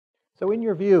So in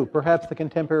your view, perhaps the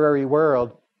contemporary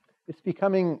world, it's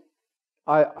becoming,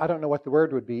 I don't know what the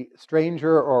word would be,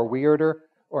 stranger or weirder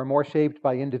or more shaped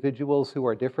by individuals who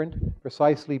are different,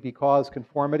 precisely because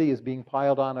conformity is being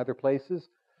piled on other places.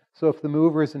 So if the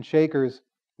movers and shakers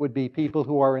would be people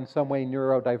who are in some way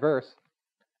neurodiverse,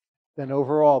 then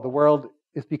overall the world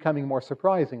is becoming more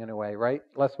surprising in a way, right?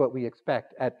 Less what we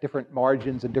expect at different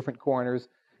margins and different corners.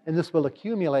 And this will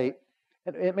accumulate.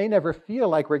 And it may never feel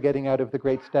like we're getting out of the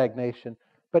great stagnation,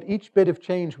 but each bit of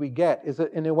change we get is,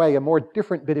 in a way, a more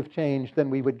different bit of change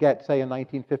than we would get, say, in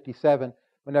 1957,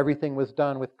 when everything was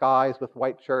done with guys with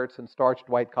white shirts and starched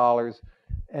white collars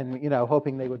and,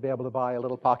 hoping they would be able to buy a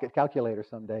little pocket calculator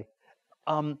someday.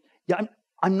 Yeah,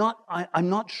 I'm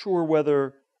not sure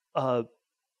whether I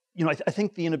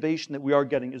think the innovation that we are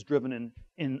getting is driven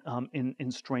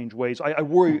in strange ways. I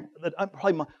worry that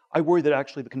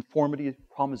actually the conformity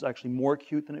problem is actually more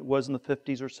acute than it was in the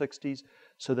 50s or 60s,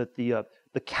 so that the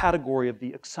category of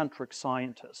the eccentric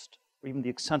scientist or even the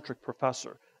eccentric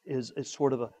professor is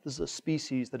sort of this is a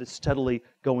species that is steadily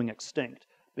going extinct,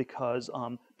 because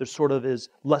there sort of is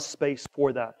less space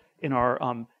for that in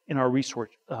our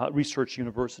research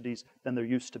universities than there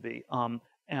used to be.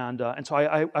 And so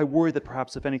I worry that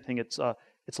perhaps, if anything, it's a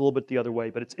little bit the other way.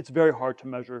 But it's very hard to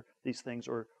measure these things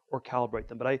or calibrate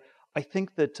them. But I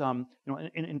think that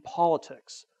in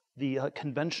politics, the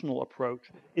conventional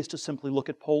approach is to simply look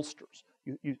at pollsters.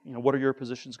 What are your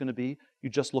positions going to be? You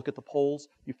just look at the polls.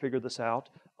 You figure this out,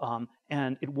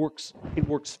 and it works. It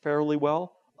works fairly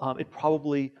well. It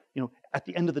probably, at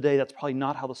the end of the day, that's probably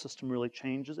not how the system really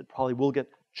changes. It probably will get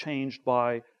changed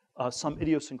by some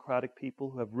idiosyncratic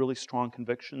people who have really strong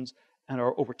convictions and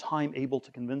are over time able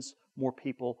to convince more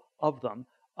people of them.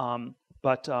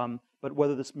 But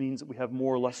whether this means that we have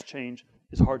more or less change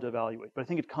is hard to evaluate. But I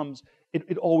think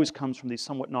it always comes from these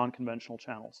somewhat non-conventional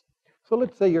channels. So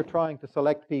let's say you're trying to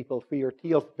select people for your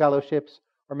Thiel fellowships,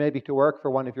 or maybe to work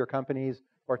for one of your companies,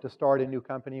 or to start a new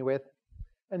company with.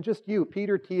 And just you,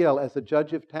 Peter Thiel, as a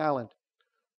judge of talent,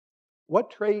 what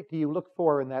trait do you look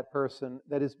for in that person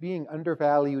that is being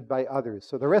undervalued by others?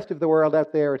 So the rest of the world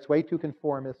out there, it's way too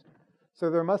conformist.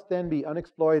 So there must then be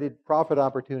unexploited profit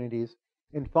opportunities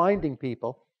in finding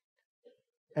people.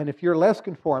 And if you're less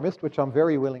conformist, which I'm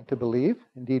very willing to believe,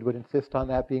 indeed would insist on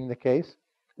that being the case,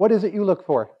 what is it you look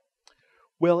for?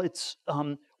 Well, it's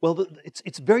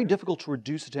very difficult to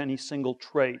reduce it to any single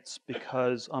traits,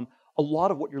 because a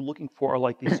lot of what you're looking for are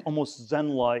like these almost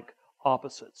Zen-like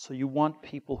opposites. So you want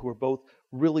people who are both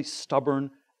really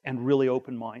stubborn and really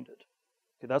open-minded.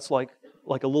 Okay, that's like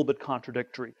a little bit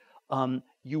contradictory.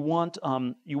 You want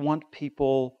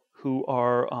people who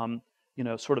are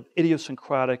sort of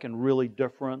idiosyncratic and really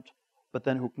different, but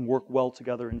then who can work well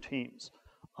together in teams.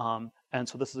 And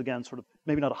so this is, again, sort of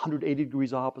maybe not 180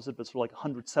 degrees opposite, but sort of like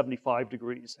 175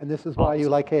 degries. And this is why you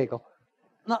like Hegel.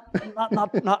 Not.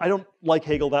 I don't like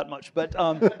Hegel that much, but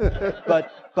so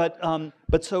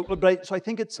I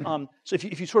think it's so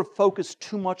if you sort of focus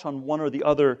too much on one or the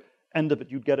other end of it,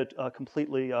 you'd get it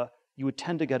completely. You would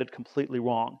tend to get it completely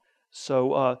wrong.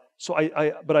 So I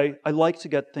like to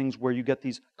get things where you get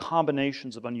these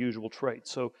combinations of unusual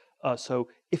traits. So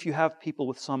if you have people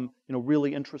with some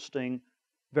really interesting,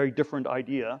 very different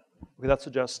idea, okay, that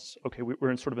suggests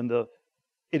we're sort of in the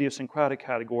idiosyncratic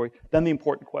category. Then the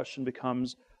important question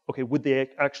becomes, okay, would they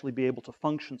actually be able to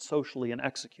function socially and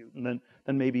execute? And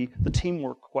then maybe the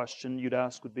teamwork question you'd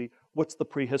ask would be, what's the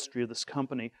prehistory of this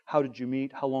company? How did you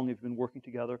meet? How long have you been working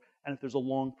together? And if there's a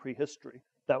long prehistory,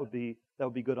 that would be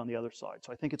good on the other side.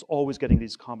 So I think it's always getting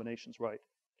these combinations right.